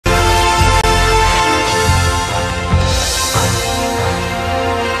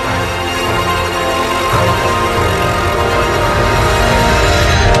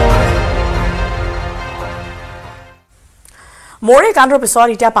মৰে কাণ্ডৰ পিছত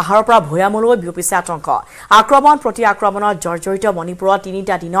এতিয়া পাহাৰৰ পৰা ভৈয়ামলৈ বিয়পিছে আতংক আক্ৰমণ প্ৰতি আক্ৰমণত জৰ্জৰিত মণিপুৰৰ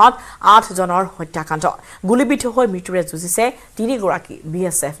 ৩টা দিনত ৮ জনৰ হত্যাকাণ্ড গুলিবিদ্ধ হৈ মৃত্যুৰে যুঁজিছে ৩ গৰাকী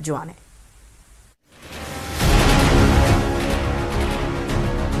বিএছএফ জোৱানে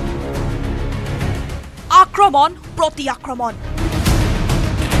আক্ৰমণ প্ৰতি আক্ৰমণ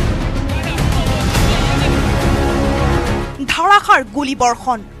ধাৰাসাৰ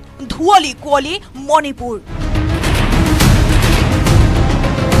গুলিবৰ্ষণ ধুৱলি কুৱলি মণিপুৰ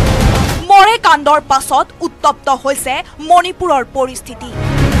মৰে কাণ্ডৰ পাছত উত্তপ্ত হৈছে মণিপুৰৰ পৰিস্থিতি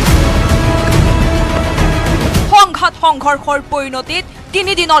সংঘাত সংঘৰ্ষৰ পৰিণতিত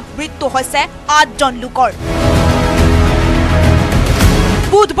 ৩ দিনত মৃত্যু হৈছে ৮ জন লোকৰ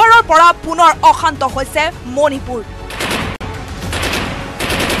বুধবাৰৰ পৰা পুনৰ অশান্ত হৈছে মণিপুৰ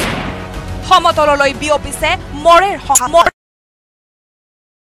সমতললৈ বিয়পিছে মৰেৰ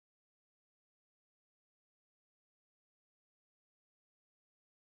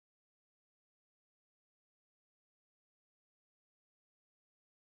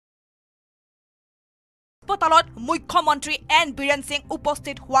হাসপাতালত মুখ্যমন্ত্ৰী এন বীৰেন সিং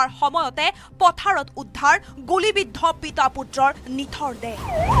উপস্থিত হোৱাৰ সময়তে পথাৰত উদ্ধাৰ গুলিবিদ্ধ পিতা পুত্ৰৰ নিথৰ দেহ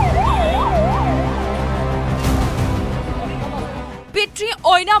পিতৃ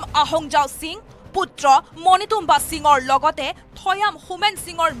ঐনাম আহংজাও সিং পুত্ৰ মণিতুম্বা সিঙৰ লগতে থয়াম হোমেন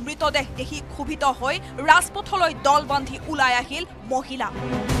সিঙৰ মৃতদেহ দেখি ক্ষোভিত হৈ ৰাজপথলৈ দল বান্ধি ওলাই আহিল মহিলা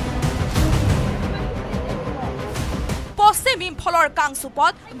পশ্চিম ইম্ফলৰ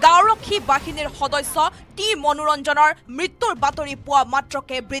কাংচুপত গাঁওৰক্ষী বাহিনীৰ সদস্য টি মনোৰঞ্জনৰ মৃত্যুৰ বাতৰি পোৱা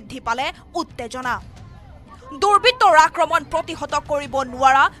মাত্ৰকে বৃদ্ধি পালে উত্তেজনা দুৰ্বৃত্তৰ আক্ৰমণ প্ৰতিহত কৰিব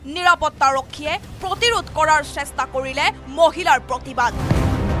নোৱাৰা নিৰাপত্তাৰক্ষীয়ে প্ৰতিৰোধ কৰাৰ চেষ্টা কৰিলে মহিলাৰ প্ৰতিবাদ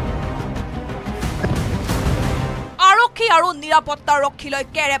আৰক্ষী আৰু নিৰাপত্তাৰক্ষীলৈ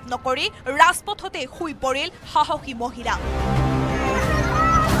কেৰেপ নকৰি ৰাজপথতে শুই পৰিল সাহসী মহিলা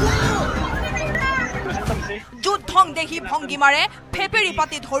যুদ্ধং দেহি ভংগীমাৰে ফেপেৰি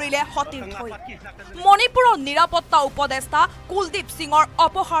পাতি ধৰিলে সতীৰ্থই মণিপুৰৰ নিৰাপত্তা উপদেষ্টা কুলদীপ সিঙৰ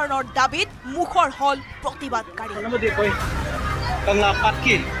অপহৰণৰ দাবীত মুখৰ হল প্ৰতিবাদকাৰী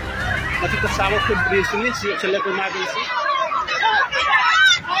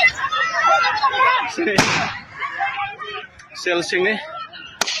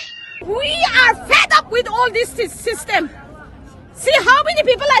We are fed up with all this system. See how many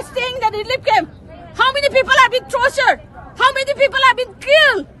people are staying in the relief camp. How many people have been tortured? How many people have been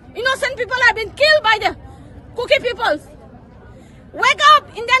killed? Innocent people have been killed by the cookie people. Wake up,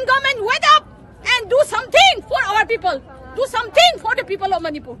 Indian government, wake up and do something for our people. Do something for the people of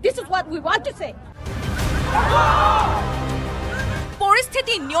Manipur. This is what we want to say.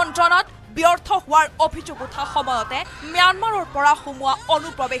 পৰিস্থিতি নিয়ন্ত্ৰণত ব্যৰ্থ হোৱাৰ অভিযোগ উঠা সময়তে ম্যানমাৰৰ পৰা সোমোৱা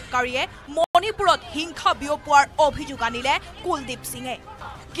অনুপ্ৰৱেশকাৰীয়ে মণিপুৰত হিংসা বিয়পোৱাৰ অভিযোগ আনিলে কুলদীপ সিঙে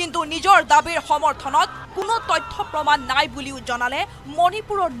কিন্তু নিজৰ দাবীৰ সমৰ্থনত কোনো তথ্য প্ৰমাণ নাই বুলিও জনালে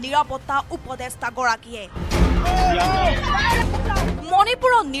মণিপুৰৰ নিৰাপত্তা উপদেষ্টা গৰাকীয়ে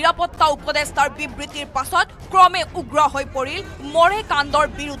মণিপুৰৰ নিৰাপত্তা উপদেষ্টাৰ বিবৃতিৰ পাছত ক্ৰমে উগ্ৰ হৈ পৰিল মৰে কাণ্ডৰ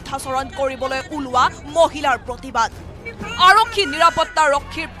বিৰুদ্ধাচৰণ কৰিবলৈ ওলোৱা মহিলাৰ প্ৰতিবাদ আৰক্ষী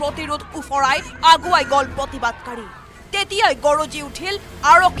নিৰাপত্তাৰক্ষীৰ প্ৰতিৰোধ উফৰাই আগুৱাই গল প্ৰতিবাদকাৰী তেতিয়াই গৰজি উঠিল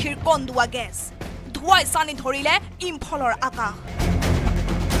আৰক্ষীৰ কন্দুৱা গেছ ধুৱাই সানি ধৰিলে ইম্ফলৰ আকাশ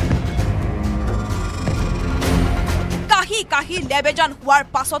কাহি কাহি লেবেজান হোৱাৰ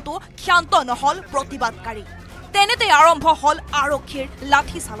পাছতো ক্ষান্ত নহল প্ৰতিবাদকাৰী তেনেতে আৰম্ভ হল আৰক্ষীৰ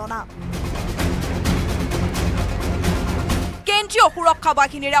লাঠি চালনা কেন্দ্ৰীয় সুৰক্ষা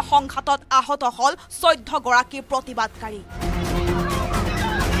বাহিনীৰে সংঘাতত আহত হল 14 গৰাকী প্ৰতিবাদকাৰী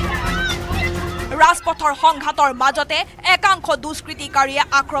ৰাজপথৰ সংঘাতৰ মাজতে একাংশ দুষ্কৃতিকাৰীয়ে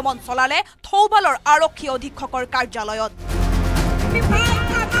আক্ৰমণ চলালে থৌবালৰ আৰক্ষী অধীক্ষকৰ কাৰ্যালয়ত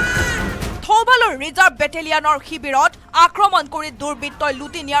থৌবালৰ ৰিজাৰ্ভ বেটেলিয়নৰ শিবিৰত আক্ৰমণ কৰি দুৰ্বৃত্তই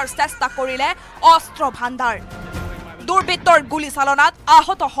লুটি নিয়াৰ চেষ্টা কৰিলে অস্ত্ৰ ভাণ্ডাৰ দুৰ্বৃত্তৰ গুলীচালনাত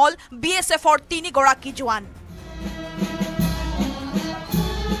আহত হল বিএছএফৰ 3 গৰাকী জোৱান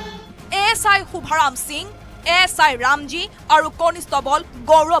এএছআই শুভাৰাম সিং এএছআই ৰামজী আৰু কনিষ্টবল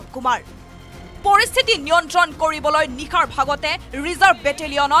গৌৰৱ কুমাৰ পৰিস্থিতি নিয়ন্ত্ৰণ কৰিবলৈ নিশাৰ ভাগতে ৰিজাৰ্ভ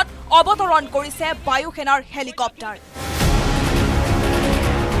বেটেলিয়নত অৱতৰণ কৰিছে বায়ুসেনাৰ হেলিকপ্টাৰ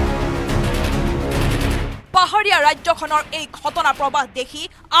পাহাৰীয়া ৰাজ্যখনৰ এই ঘটনা প্ৰবাহ দেখি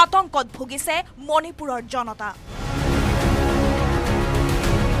আতংকত ভুগিছে মণিপুৰৰ জনতা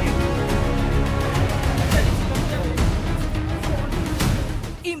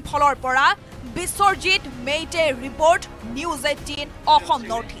ইম্ফলৰ পৰা Biswajit মেইটে report news 18 Assam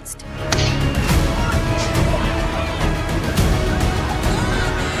north east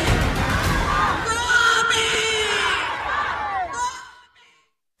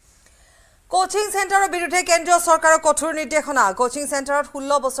coaching সেন্টাৰৰ বিৰুদ্ধে কেন্দ্ৰীয় চৰকাৰৰ কঠোৰ নিৰ্দেশনা কোচিং সেন্টাৰত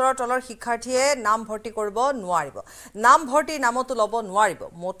 16 বছৰৰ তলৰ শিক্ষাৰ্থীয়ে নাম ভৰ্তি কৰিব নোৱাৰিব নাম ভৰ্তি নামতো লব নোৱাৰিব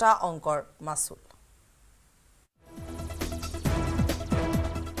মোটা অংকৰ মাসুল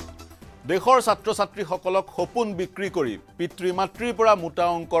দেশৰ ছাত্ৰ-ছাত্ৰীসকলক সপোন বিক্ৰী কৰি পিতৃ-মাতৃৰ পৰা মোটা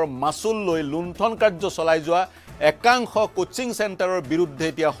অংকৰ মাসুল লৈ লুণ্ঠন কাৰ্য চলাই যোৱা একাংশ কোচিং সেন্টাৰৰ বিৰুদ্ধে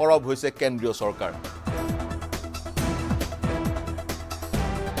এতিয়া সৰব হৈছে কেন্দ্ৰীয় চৰকাৰ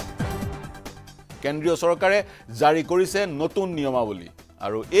কেন্দ্ৰীয় চৰকাৰে জাৰি কৰিছে নতুন নিয়মাৱলী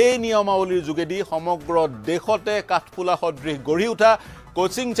আৰু এই নিয়মাৱলীৰ যোগেদি সমগ্ৰ দেশতে কাঠফুলা সদৃশ গঢ়ি উঠা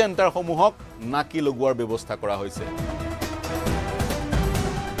কোচিং সেন্টাৰসমূহক নাকি লগোৱাৰ ব্যৱস্থা কৰা হৈছে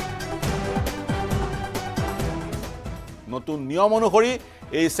নতুন নিয়ম অনুসৰি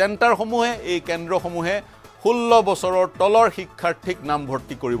এই সেন্টাৰসমূহে এই কেন্দ্ৰসমূহে 16 বছৰৰ তলৰ শিক্ষাৰ্থীক নাম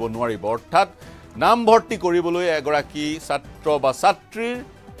ভৰ্তি কৰিব নোৱাৰিব অৰ্থাৎ নাম ভৰ্তি কৰিবলৈ এগৰাকী ছাত্ৰ বা ছাত্ৰীৰ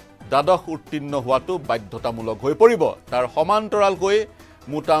দ্বাদশ উত্তীৰ্ণ হোৱাটো বাধ্যতামূলক হৈ পৰিব তাৰ সমান্তৰালকৈ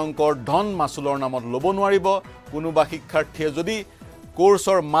মোটা অংকৰ ধন মাসুলৰ নামত লব নোৱাৰিব কোনোবা শিক্ষাৰ্থীয়ে যদি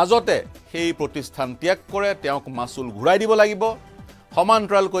কোৰ্সৰ মাজতে সেই প্ৰতিষ্ঠান ত্যাগ কৰে তেওঁক মাসুল ঘূৰাই দিব লাগিব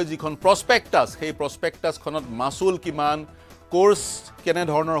সমান্তৰালকৈ যিখন প্ৰসপেক্টাছ সেই প্ৰসপেক্টাছখনত মাসুল কিমান কোৰ্স কেনে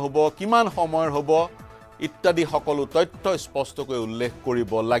ধৰণৰ হ'ব কিমান সময়ৰ হ'ব ইত্যাদি সকলো তথ্য স্পষ্টকৈ উল্লেখ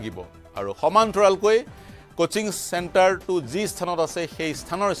কৰিব লাগিব আৰু সমান্তৰালকৈ কোচিং সেন্টাৰটো যি স্থানত আছে সেই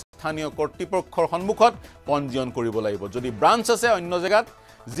স্থানৰ স্থানীয় কৰ্তৃপক্ষৰ সন্মুখত পঞ্জীয়ন কৰিব লাগিব যদি ব্ৰাঞ্চ আছে অন্য জায়গাত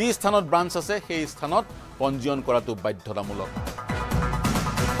যি স্থানত ব্ৰাঞ্চ আছে সেই স্থানত পঞ্জীয়ন কৰাটো বাধ্যতামূলক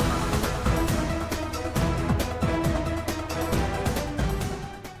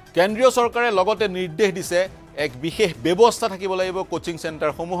কেন্দ্ৰীয় চৰকাৰে লগতে নিৰ্দেশ দিছে এক বিশেষ ব্যৱস্থা থাকিব লাগিব কোচিং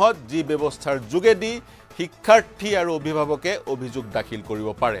সেন্টাৰসমূহত যি ব্যৱস্থাৰ যোগেদি শিক্ষাৰ্থী আৰু অভিভাৱকে অভিযোগ দাখিল কৰিব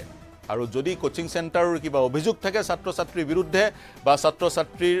পাৰে আৰু যদি কোচিং সেন্টাৰৰ কিবা অভিযোগ থাকে ছাত্ৰ-ছাত্ৰীৰ বিৰুদ্ধে বা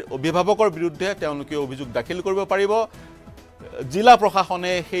ছাত্ৰ-ছাত্ৰীৰ অভিভাৱকৰ বিৰুদ্ধে তেওঁলোকে অভিযোগ দাখিল কৰিব পাৰিব জিলা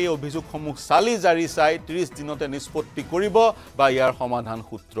প্ৰশাসনে সেই অভিযোগসমূহ চালি জাৰি চাই 30 দিনতে নিষ্পত্তি কৰিব বা ইয়াৰ সমাধান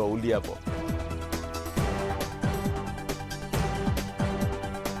সূত্ৰ উলিয়াব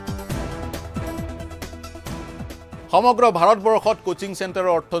সমগ্ৰ ভাৰতবৰ্ষত কোচিং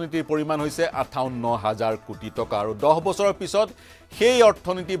সেন্টাৰৰ অৰ্থনীতিৰ পৰিমাণ হৈছে ৫৮,০০০ কোটি টকা আৰু 10 বছৰৰ পিছত সেই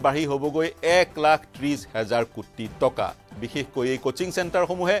অৰ্থনীতি বাঢ়ি হ'বগৈ ১,৩০,০০০ কোটি টকা বিশেষকৈ এই কোচিং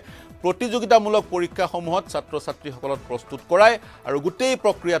সেন্টাৰসমূহে প্ৰতিযোগিতামূলক পৰীক্ষাসমূহত ছাত্ৰ-ছাত্ৰীসকলক প্ৰস্তুত কৰায় আৰু গোটেই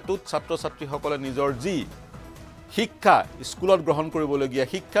প্ৰক্ৰিয়াটোত ছাত্ৰ-ছাত্ৰীসকলে নিজৰ যি শিক্ষা স্কুলত গ্ৰহণ কৰিবলগীয়া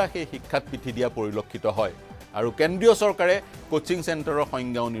শিক্ষা সেই শিক্ষাত পিঠি দিয়া পৰিলক্ষিত হয় আৰু কেন্দ্ৰীয় চৰকাৰে কোচিং সেন্টাৰৰ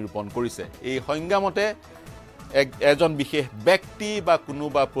সংজ্ঞাও নিৰূপণ কৰিছে এই সংজ্ঞামতে এজন বিশেষ ব্যক্তি বা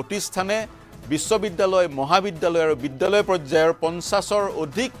কোনোবা প্ৰতিষ্ঠানে বিশ্ববিদ্যালয় মহাবিদ্যালয় আৰু বিদ্যালয় পৰ্যায়ৰ 50ৰ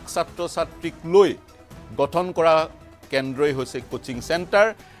অধিক ছাত্ৰ-ছাত্ৰীক লৈ গঠন কৰা কেন্দ্ৰই হৈছে কোচিং সেন্টাৰ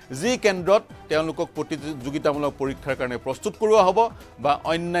যি কেন্দ্ৰত তেওঁলোকক প্ৰতিযোগিতামূলক পৰীক্ষাৰ কাৰণে প্ৰস্তুত কৰোৱা হ'ব বা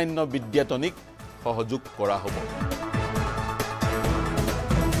অন্যান্য বিদ্যাতনিক সহযোগ কৰা হ'ব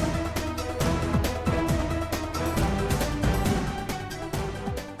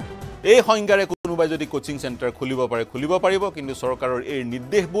এই সংজ্ঞাৰে কোনোবাই যদি কোচিং সেন্টাৰ খুলিব পাৰিব কিন্তু চৰকাৰৰ এই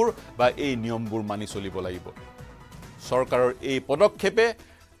নিৰ্দেশবোৰ বা এই নিয়মবোৰ মানি চলিব লাগিব চৰকাৰৰ এই পদক্ষেপে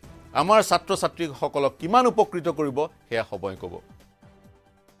আমাৰ ছাত্ৰ-ছাত্ৰীসকলক কিমান উপকৃত কৰিব হেয়া সময় ক'ব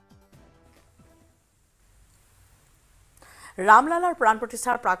ৰামলালৰ প্ৰাণ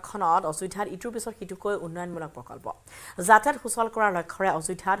প্ৰতিষ্ঠাৰ প্ৰাক্ষণত অযোধ্যাত ইটোৰ পিছত সিটোকৈ উন্নয়নমূলক প্ৰকল্প যাতায়াত সুচল কৰাৰ লক্ষ্যৰে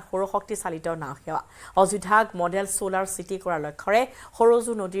অযোধ্যাত সৌৰশক্তি চালিত নাও সেৱা অযোধ্যাক মডেল সোলাৰ সিটি কৰাৰ লক্ষ্যৰে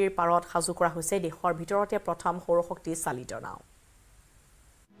সৰজু নদীৰ পাৰত সাজু কৰা হৈছে দেশৰ ভিতৰতে প্ৰথম সৌৰশক্তি চালিত নাও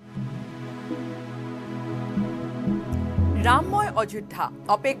ৰামময় অযোধ্যা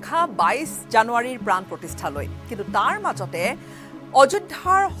অপেক্ষা 22 জানুৱাৰীৰ প্ৰাণ প্ৰতিষ্ঠালৈ কিন্তু তাৰ মাজতে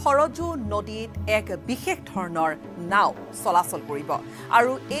অযোধ্যাৰ সৰজু নদীত এক বিশেষ ধৰণৰ নাও চলাচল কৰিব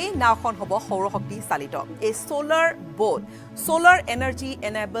আৰু এই নাওখন হ'ব সৌৰশক্তি চালিত এই সোলাৰ এনাৰ্জি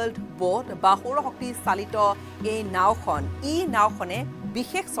এনেবলড বোট বা সৌৰশক্তি চালিত এই নাওখনে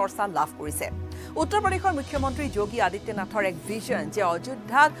বিশেষ চৰ্চা লাভ কৰিছে উত্তৰ প্ৰদেশৰ মুখ্যমন্ত্ৰী যোগী আদিত্যনাথৰ এক ভিজন যে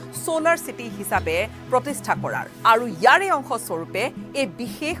অযোধ্যাক সোলাৰ সিটি হিচাপে প্ৰতিষ্ঠা কৰাৰ আৰু ইয়াৰে অংশ স্বৰূপে এই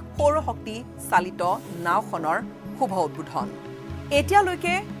বিশেষ সৌৰশক্তি চালিত নাওখনৰ শুভ উদ্বোধন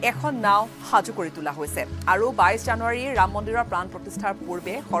এতিয়ালৈকে এখন নাও সাজু কৰি তোলা হৈছে আৰু 22 জানুৱাৰীৰ ৰাম মন্দিৰৰ প্ৰাণ প্ৰতিষ্ঠাৰ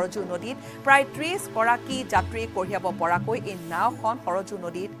পূৰ্বে সৰজু নদীত প্ৰায় 30 গৰাকী যাত্ৰী কঢ়িয়াব পৰাকৈ এই নাওখন সৰজু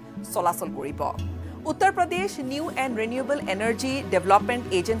নদীত চলাচল কৰিব Uttar Pradesh new and renewable energy development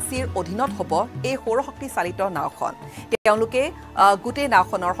এজেন্সিৰ অধীনত হ'ব এই সৌৰশক্তি চালিত নাওখন তেওঁলোকে গোটেই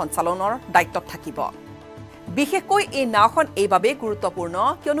নাওখনৰ সঞ্চালনৰ দায়িত্বত থাকিব বিশেষকৈ এই নাওখন এইভাবে গুৰুত্বপূৰ্ণ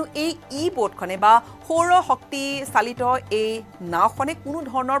কিয়নো এই বোটখনে বা সৌৰ শক্তি চালিত এই নাওখনে কোনো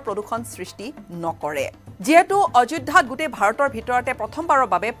ধৰণৰ প্ৰদূষণ সৃষ্টি নকৰে যেহেতু অযোধ্যাত গোটেই ভাৰতৰ ভিতৰতে প্ৰথমবাৰৰ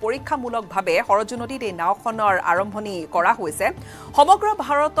বাবে পৰীক্ষামূলকভাৱে সৰজু নদীত এই নাওখনৰ আৰম্ভণি কৰা হৈছে সমগ্ৰ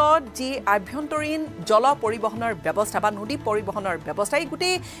ভাৰতত যি আভ্যন্তৰীণ জল পৰিবহনৰ ব্যৱস্থা বা নদী পৰিবহনৰ ব্যৱস্থা এই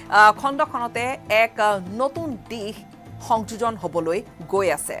গোটেই খণ্ডখনতে এক নতুন দিশ সংযোজন হ'বলৈ গৈ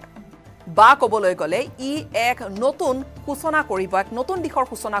আছে বা ক'বলৈ গ'লে ই এক নতুন সূচনা কৰিব এক নতুন দিশৰ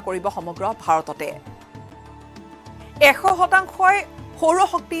সূচনা কৰিব সমগ্ৰ ভাৰততে 100% সৌৰ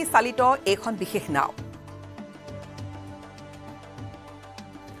শক্তি চালিত এইখন বিশেষ নাও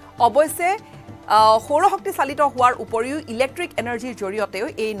অৱশ্যে সৌৰ শক্তি চালিত হোৱাৰ উপৰিও ইলেক্ট্ৰিক এনাৰ্জিৰ জৰিয়তেও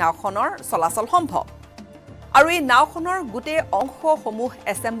এই নাওখনৰ চলাচল সম্ভৱ আৰু এই নাওখনৰ গোটেই অংশসমূহ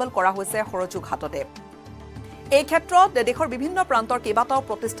এছেম্বল কৰা হৈছে সৰজু ঘাটতে এই ক্ষেত্ৰত দেশৰ বিভিন্ন প্ৰান্তৰ কেইবাটাও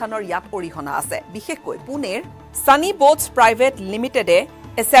প্ৰতিষ্ঠানৰ ইয়াত অৰিহণা আছে বিশেষকৈ পুনেৰ সানি বোটছ প্ৰাইভেট লিমিটেডে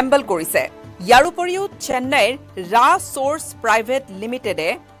এছেম্বল কৰিছে ইয়াৰ উপৰিও চেন্নাইৰ ৰা সোৰ্স প্ৰাইভেট লিমিটেডে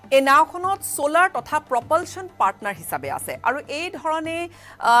এই নাওখনত সোলাৰ তথা প্ৰপালশন পাৰ্টনাৰ হিচাপে আছে আৰু এই ধৰণে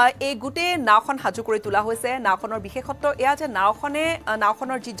এই গোটেই নাওখন সাজু কৰি তোলা হৈছে নাওখনৰ বিশেষত্ব এয়া যে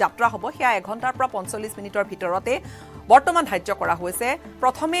নাওখনৰ যি যাত্ৰা হ'ব সেয়া 1 ঘণ্টাৰ পৰা 45 মিনিটৰ ভিতৰতে বৰ্তমান ধাৰ্য কৰা হৈছে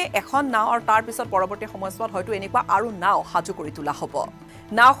প্ৰথমে এখন নাও আৰু তাৰ পিছত পৰৱৰ্তী সময়ছোৱাত হয়তো এনেকুৱা আৰু নাও সাজু কৰি তোলা হ'ব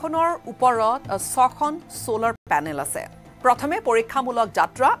নাওখনৰ ওপৰত 6খন সোলাৰ পেনেল আছে প্ৰথমে পৰীক্ষামূলক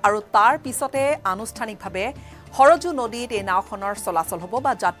যাত্ৰা আৰু তাৰ পিছতে আনুষ্ঠানিকভাৱে সৰজু নদীত এই নাওখনৰ চলাচল হ'ব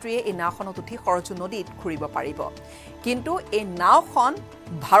বা যাত্ৰীয়ে এই নাওখনত উঠি সৰজু নদীত ঘূৰিব পাৰিব কিন্তু এই নাওখন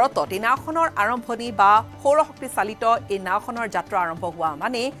ভাৰতত এই নাওখনৰ আৰম্ভণি বা সৌৰ শক্তি চালিত এই নাওখনৰ যাত্ৰা আৰম্ভ হোৱা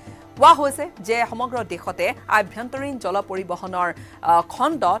মানে কোৱা হৈছে যে সমগ্ৰ দেশতে আভ্যন্তৰীণ জল পৰিবহনৰ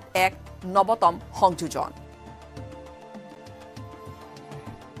খণ্ডত এক নৱতম সংযোজন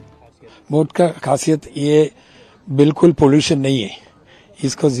बोट का खासियत ये बिल्कुल पोल्यूशन नहीं है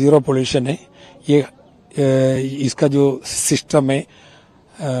इसका जीरो पोल्यूशन है ये इसका जो सिस्टम है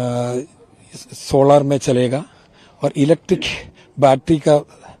सोलर में चलेगा और इलेक्ट्रिक बैटरी का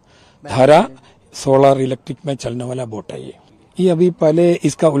धारा सोलर इलेक्ट्रिक में चलने वाला बोट है ये अभी पहले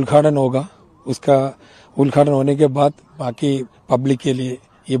इसका उद्घाटन होगा उसका उद्घाटन होने के बाद बाकी पब्लिक के लिए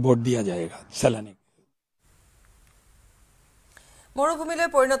ये बोट दिया जाएगा चलाने মৰুভূমিলৈ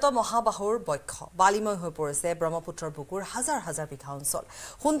পৰিণত মহাবাহুৰ বক্ষ বালিময় হৈ পৰিছে ব্ৰহ্মপুত্ৰৰ বুকুৰ হাজাৰ হাজাৰ বিঘা অঞ্চল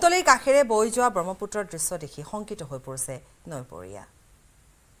হুন্তলিৰ কাষেৰে বৈ যোৱা ব্ৰহ্মপুত্ৰৰ দৃশ্য দেখি শংকিত হৈ পৰিছে নৈপৰীয়া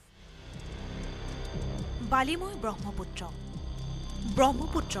বালিময়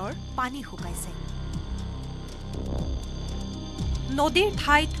ব্ৰহ্মপুত্ৰৰ পানী শুকাইছে নদীৰ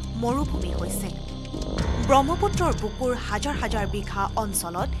ঠাইত মৰুভূমি হৈছে ব্ৰহ্মপুত্ৰৰ বুকুৰ হাজাৰ হাজাৰ বিঘা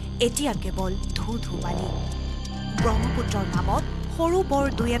অঞ্চলত এতিয়া কেৱল ধু বালি ব্ৰহ্মপুত্ৰৰ নামত সৰু বৰ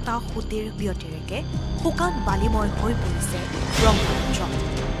দুই এটা সুতিৰ ব্যতিৰেকে শুকান বালিময় হৈ পৰিছে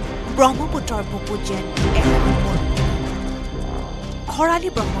ব্ৰহ্মপুত্ৰৰ বুকুত যেন খৰালি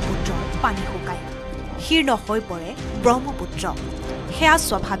ব্ৰহ্মপুত্ৰৰ পানী শুকায় শীৰ্ণ হৈ পৰে ব্ৰহ্মপুত্ৰ সেয়া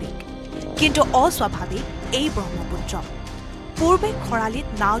স্বাভাৱিক কিন্তু অস্বাভাৱিক এই ব্ৰহ্মপুত্ৰ পূৰ্বে খৰালিত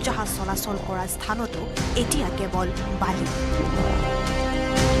নাও জাহাজ চলাচল কৰা স্থানতো এতিয়া কেৱল বালি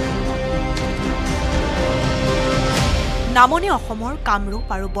নামনি অসমৰ কামৰূপ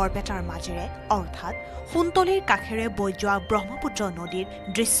আৰু বৰপেটাৰ মাজেৰে অৰ্থাৎ হুন্তলিৰ কাষেৰে বৈ যোৱা ব্ৰহ্মপুত্ৰ নদীৰ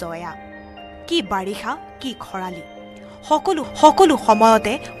দৃশ্য এয়া কি বাৰিষা কি খৰালি সকলো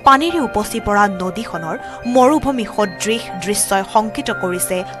সময়তে পানীৰে উপচি পৰা নদীখনৰ মৰুভূমি সদৃশ দৃশ্যই শংকিত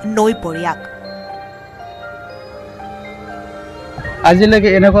কৰিছে নৈপৰীয়াক আজিলৈকে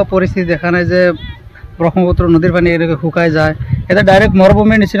এনেকুৱা পৰিস্থিতি দেখা নাই যে ব্ৰহ্মপুত্ৰ নদীৰ পানী এনেকৈ শুকাই যায় এটা ডাইৰেক্ট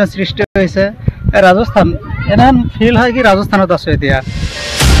মৰুভূমিৰ নিচিনা সৃষ্টি হৈছে ৰাজস্থান এনেহেন ফিল হয় কি ৰাজস্থানত আছে এতিয়া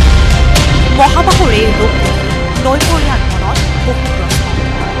মহাবাহুৰ এই ৰূপ নৈপৰীয়াৰ মনত বহুগ্ৰস্ত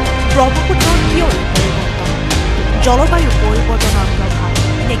ব্ৰহ্মপুত্ৰৰ কিয় পৰিৱৰ্তন জলবায়ু পৰিৱৰ্তনৰ প্ৰভাৱ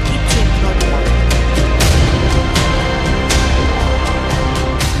নে কৃত্ৰিম নদীয়া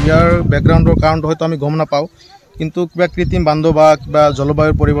ইয়াৰ বেকগ্ৰাউণ্ডৰ কাৰণটো হয়তো আমি গম নাপাওঁ কিন্তু কিবা কৃত্ৰিম বান্ধ বা কিবা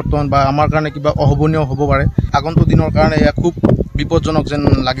জলবায়ুৰ পৰিৱৰ্তন বা আমাৰ কাৰণে কিবা অহোবনীয় হ'ব পাৰে আগন্তুক দিনৰ কাৰণে এয়া খুব বিপদজনক যেন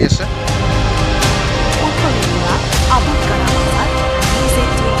লাগি আছে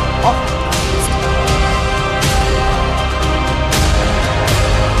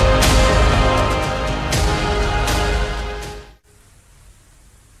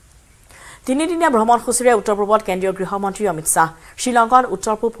তিনিদিনীয়া ভ্ৰমণসূচীৰে উত্তৰ পূৰ্বত কেন্দ্ৰীয় গৃহমন্ত্ৰী অমিত শ্বাহ শ্ৰীলংকাত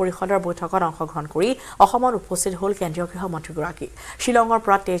উত্তৰ পূব পৰিষদৰ বৈঠকত অংশগ্ৰহণ কৰি অসমত উপস্থিত হ'ল কেন্দ্ৰীয় গৃহমন্ত্ৰীগৰাকী শ্ৰীলংকাৰ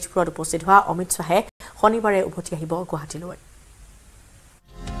পৰা তেজপুৰত উপস্থিত হোৱা অমিত শ্বাহে শনিবাৰে উভতি আহিব গুৱাহাটীলৈ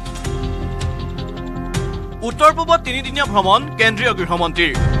উত্তৰ পূবত তিনিদিনীয়া ভ্ৰমণ কেন্দ্ৰীয়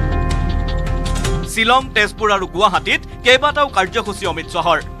গৃহমন্ত্ৰীৰ শিলং তেজপুৰ আৰু গুৱাহাটীত কেইবাটাও কাৰ্যসূচী অমিত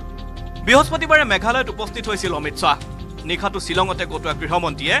শ্বাহৰ বৃহস্পতিবাৰে মেঘালয়ত উপস্থিত হৈছিল অমিত শ্বাহ নিখাটো শিলঙতে কটোৱা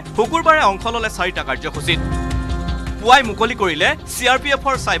গৃহমন্ত্ৰীয়ে শুকুৰবাৰে অংশ ল'লে 4টা কাৰ্যসূচীত পুৱাই মুকলি কৰিলে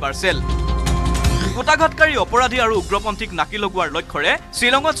CRPFৰ চাইবাৰ সেল কুটাঘাতকাৰী অপৰাধী আৰু উগ্ৰপন্থীক নাকি লগোৱাৰ লক্ষ্যৰে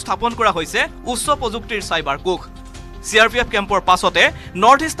শিলঙত স্থাপন কৰা হৈছে উচ্চ প্ৰযুক্তিৰ চাইবাৰ কোষ CRPF কেম্পৰ পাছতে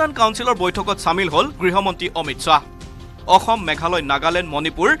নৰ্থইষ্টাৰ্ণ কাউন্সিলৰ বৈঠকত সামিল হ'ল গৃহমন্ত্ৰী অমিত শ্বাহ অসম মেঘালয় নাগালেণ্ড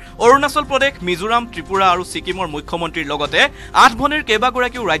মণিপুৰ অৰুণাচল প্ৰদেশ মিজোৰাম ত্ৰিপুৰা আৰু ছিকিমৰ মুখ্যমন্ত্ৰীৰ লগতে 8 ভনীৰ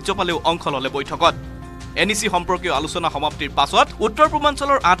কেইবাগৰাকীও ৰাজ্যপালেও অংশ ল'লে বৈঠকত NEC সম্পৰ্কীয় আলোচনা সমাপ্তিৰ পাছত উত্তৰ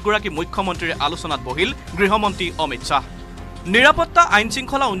পূৰ্বাঞ্চলৰ 8 গৰাকী মুখ্যমন্ত্ৰীৰ আলোচনাত বহিল গৃহমন্ত্ৰী অমিত শ্বাহ নিৰাপত্তা আইন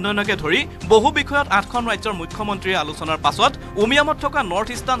শৃংখলা উন্নয়নকে ধৰি বহু বিষয়ত 8খন ৰাজ্যৰ মুখ্যমন্ত্ৰীৰ আলোচনাৰ পাছত উমিয়ামত থকা নৰ্থ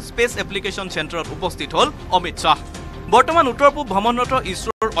ইষ্টাৰ্ণ স্পেচ এপ্লিকেশ্যন চেণ্টাৰত উপস্থিত হ'ল অমিত শ্বাহ বৰ্তমান উত্তৰ পূব ভ্ৰমণৰত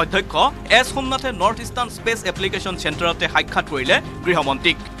ইছৰোৰ অধ্যক্ষ S সোমনাথে north eastern space application চেণ্টাৰতে সাক্ষাৎ কৰিলে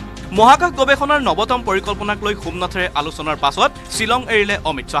গৃহমন্ত্ৰীক মহাকাশ গৱেষণাৰ নৱতম পৰিকল্পনাক লৈ সোমনাথেৰে আলোচনাৰ পাছত শিলং এৰিলে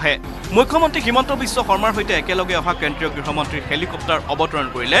অমিত শ্বাহে মুখ্যমন্ত্ৰী হিমন্ত বিশ্ব শৰ্মাৰ সৈতে একেলগে অহা কেন্দ্ৰীয় গৃহমন্ত্ৰীৰ হেলিকপ্টাৰ অৱতৰণ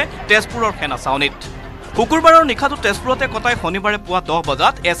কৰিলে তেজপুৰৰ সেনা ছাউনীত শুকুৰবাৰৰ নিশাটো তেজপুৰতে কটাই শনিবাৰে পুৱা 10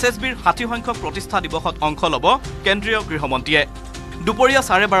 বজাত SSBৰ 60 সংখ্যক প্ৰতিষ্ঠা দিৱসত অংশ ল'ব কেন্দ্ৰীয় গৃহমন্ত্ৰীয়ে দুপৰীয়া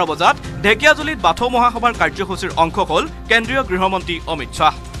 12:30 বজাত ঢেকিয়াজুলিত বাথৌ মহাসভাৰ কাৰ্যসূচীৰ অংশ হ'ল কেন্দ্ৰীয় গৃহমন্ত্ৰী অমিত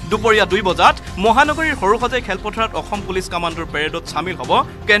শ্বাহ দুপৰীয়া 2 বজাত মহানগৰীৰ সৰুসজাই খেলপথাৰত অসম পুলিচ কামাণ্ডৰ পেৰেডত সামিল হ'ব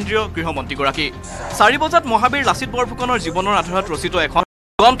কেন্দ্ৰীয় গৃহমন্ত্ৰীগৰাকী 4 বজাত মহাবীৰ লাচিত বৰফুকনৰ জীৱনৰ আধাৰত ৰচিত এখন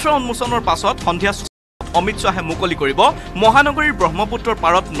গ্ৰন্থ উন্মোচনৰ পাছত সন্ধিয়া অমিত শ্বাহে মুকলি কৰিব মহানগৰীৰ ব্ৰহ্মপুত্ৰৰ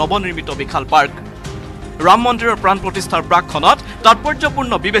পাৰত নৱনিৰ্মিত বিশাল পাৰ্ক ৰাম মন্দিৰৰ প্ৰাণ প্ৰতিষ্ঠাৰ প্ৰাকখনত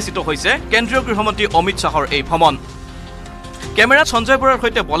তাৎপৰ্যপূৰ্ণ বিবেচিত হৈছে কেন্দ্ৰীয় গৃহমন্ত্ৰী অমিত শ্বাহৰ এই ভ্ৰমণ কেমেৰাত সঞ্জয় বৰাৰ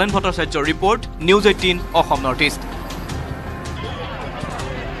সৈতে বলেন ভট্টাচাৰ্যৰ report news 18 Assam north east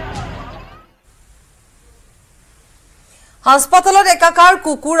হাস্পাতালত একাকাৰ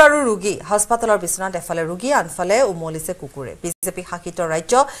কুকুৰ আৰু ৰোগী হাস্পাতালৰ বিছনাত এফালে ৰোগী আনফালে উমলিছে কুকুৰে বিজেপি শাসিত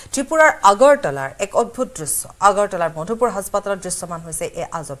ৰাজ্য ত্ৰিপুৰাৰ আগৰতলাৰ এক অদ্ভুত দৃশ্য আগৰতলাৰ মধুপুৰ হাস্পাতালত দৃশ্যমান হৈছে এই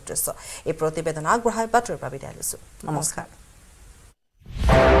আজব দৃশ্য এই প্ৰতিবেদন আগবঢ়াই বাতৰিৰ পৰা বিদায় লৈছো নমস্কাৰ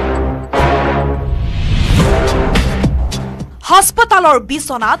হাস্পাতালৰ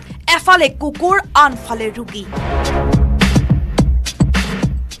বিছনাত এফালে কুকুৰ আনফালে ৰোগী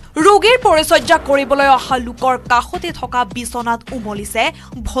ৰোগীৰ পৰিচৰ্যা কৰিবলৈ অহা লোকৰ কাষতে থকা বিছনাত উমলিছে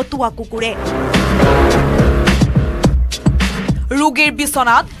ভতুৱা কুকুৰে ৰোগীৰ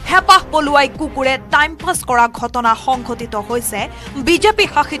বিছনাত হেপাহ পলুৱাই কুকুৰে টাইম পাছ কৰা ঘটনা সংঘটিত হৈছে বিজেপি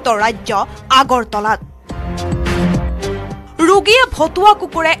শাসিত ৰাজ্য আগৰতলাত ৰোগীয়ে ভতুৱা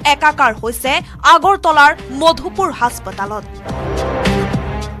কুকুৰে একাকাৰ হৈছে আগৰতলাৰ মধুপুৰ হাস্পাতালত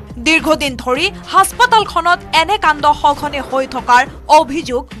দীৰ্ঘদিন ধৰি হাস্পাতালখনত এনে কাণ্ড সঘনে হৈ থকাৰ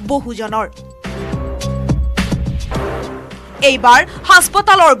অভিযোগ বহুজনৰ এইবাৰ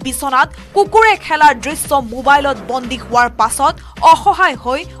হাস্পাতালৰ বিছনাত কুকুৰে খেলাৰ দৃশ্য মোবাইলত বন্দী হোৱাৰ পাছত অসহায়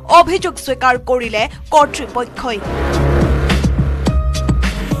হৈ অভিযোগ স্বীকাৰ কৰিলে কৰ্তৃপক্ষই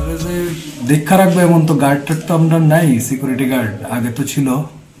দেখা রাখবে এমন তো গার্ডটার তো আমরা নাই সিকিউরিটি গার্ড আগে তো ছিল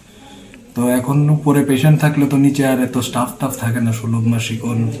তো এখন পরে পেশেন্ট থাকলে তো নিচে আর এত স্টাফ থাকে না সুলভ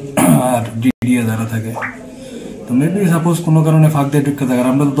মাসিকন আর ডিডিএ যারা থাকে তো মেবি সাপোজ কোনো কারণে ফাঁক দিয়ে ঢুকে থাকে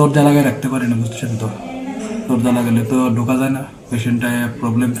আমরা তো দরজা লাগাই রাখতে পারি না বুঝছেন তো দরজা লাগালে তো ঢোকা যায় না পেশেন্টটা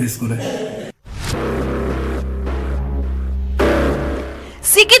প্রবলেম ফেস করে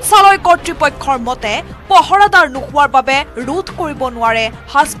চিকিৎসালয় কৰ্তৃপক্ষৰ মতে পহৰাদাৰ নোহোৱাৰ বাবে ৰোধ কৰিব নোৱাৰে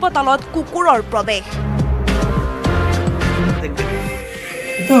হাস্পাতালত কুকুৰৰ প্ৰৱেশ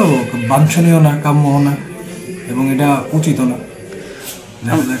তো বাঞ্ছনীয় না কাম্য না এবং এটা উচিত না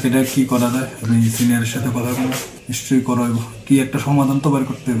দেখা যাক এটা কি করা যায় আমি সিনিয়রের সাথে কথা বলবো নিশ্চয়ই করব কি একটা সমাধান তো বের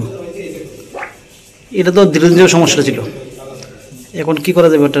করতে হবে এটা তো দীর্ঘদিনের সমস্যা ছিল এখন কি করা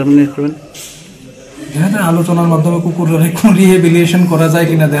যাবে এটা মনে করবেন দেখা আলোচনার মাধ্যমে কুকুরের কোন রিহেবিলিটেশন করা যায়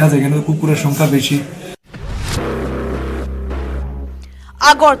কিনা দেখা যায় কিন্তু কুকুরের সংখ্যা বেশি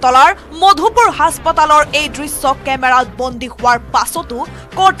আগৰতলাৰ মধুপুৰ হাস্পাতালৰ এই দৃশ্য কেমেৰাত বন্দী হোৱাৰ পাছতো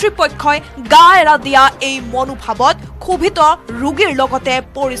কৰ্তৃপক্ষই গা এৰা দিয়া এই মনোভাৱত ক্ষোভিত ৰোগীৰ লগতে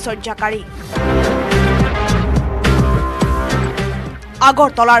পৰিচৰ্যাকাৰী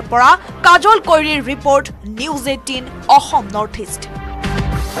আগৰতলাৰ পৰা কাজল কৈৰীৰ report news 18 Assam north east